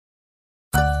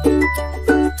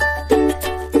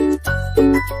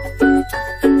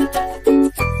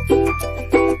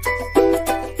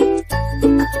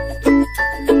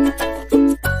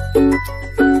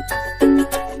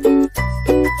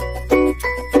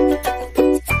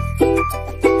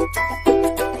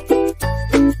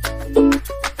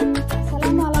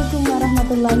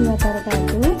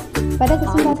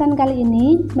kesempatan kali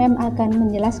ini, Mem akan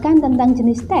menjelaskan tentang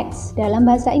jenis teks dalam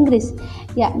bahasa Inggris,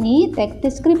 yakni teks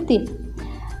deskriptif.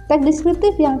 Teks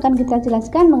deskriptif yang akan kita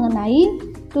jelaskan mengenai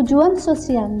tujuan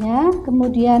sosialnya,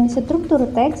 kemudian struktur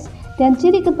teks, dan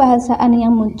ciri kebahasaan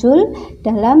yang muncul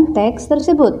dalam teks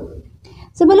tersebut.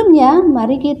 Sebelumnya,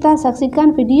 mari kita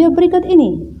saksikan video berikut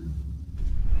ini.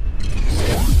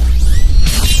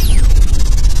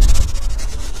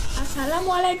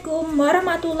 Assalamualaikum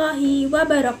warahmatullahi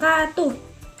wabarakatuh.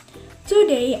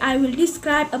 Today I will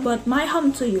describe about my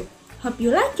home to you. Hope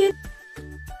you like it.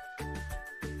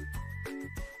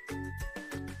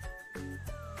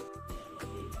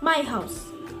 My house.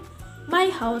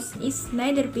 My house is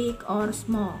neither big or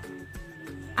small.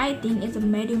 I think it's a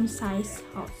medium-sized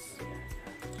house.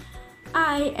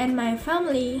 I and my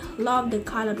family love the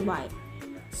color white,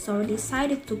 so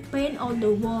decided to paint all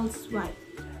the walls white.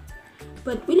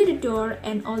 But really the door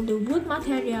and all the wood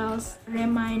materials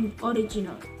remain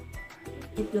original.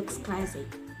 It looks classy.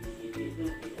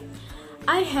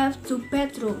 I have 2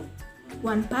 bedrooms,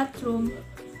 1 bathroom,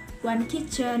 1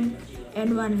 kitchen,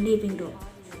 and 1 living room.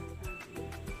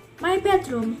 My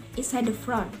bedroom is at the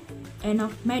front and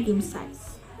of medium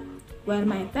size, while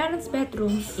my parents'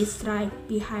 bedroom is right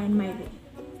behind my room.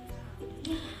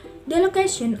 The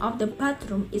location of the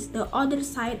bathroom is the other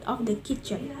side of the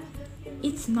kitchen.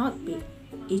 It's not big,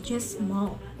 it's just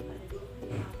small.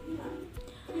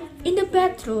 In the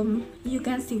bathroom, you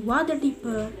can see water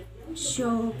dipper,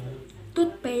 soap,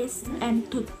 toothpaste, and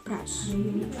toothbrush.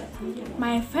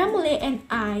 My family and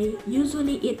I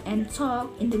usually eat and talk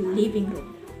in the living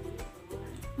room.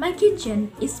 My kitchen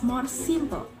is more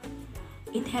simple.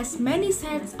 It has many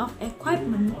sets of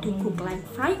equipment to cook like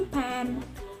frying pan,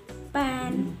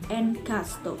 and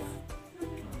gas stove.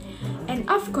 And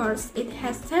of course, it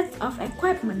has sets of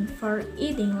equipment for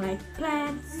eating like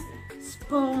plates,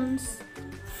 spoons,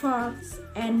 forks,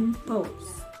 and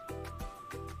bowls.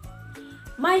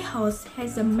 My house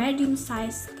has a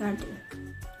medium-sized garden.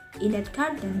 In that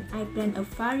garden, I plant a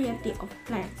variety of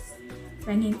plants,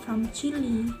 ranging from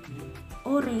chili,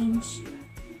 orange,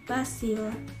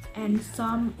 basil, and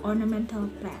some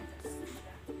ornamental plants.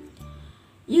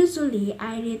 Usually,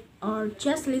 I read or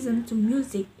just listen to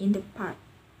music in the park.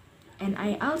 And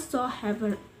I also have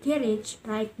a garage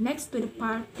right next to the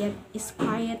park that is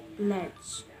quite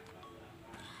large.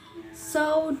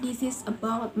 So this is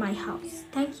about my house.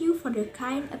 Thank you for the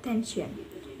kind attention.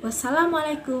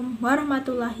 Wassalamualaikum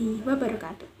warahmatullahi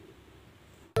wabarakatuh.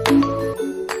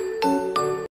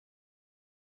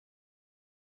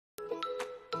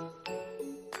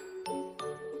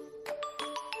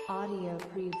 Audio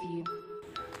preview.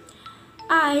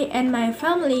 I and my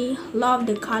family love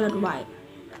the color white,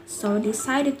 so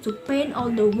decided to paint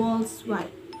all the walls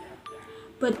white.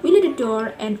 But really the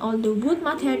door and all the wood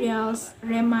materials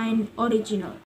remain original.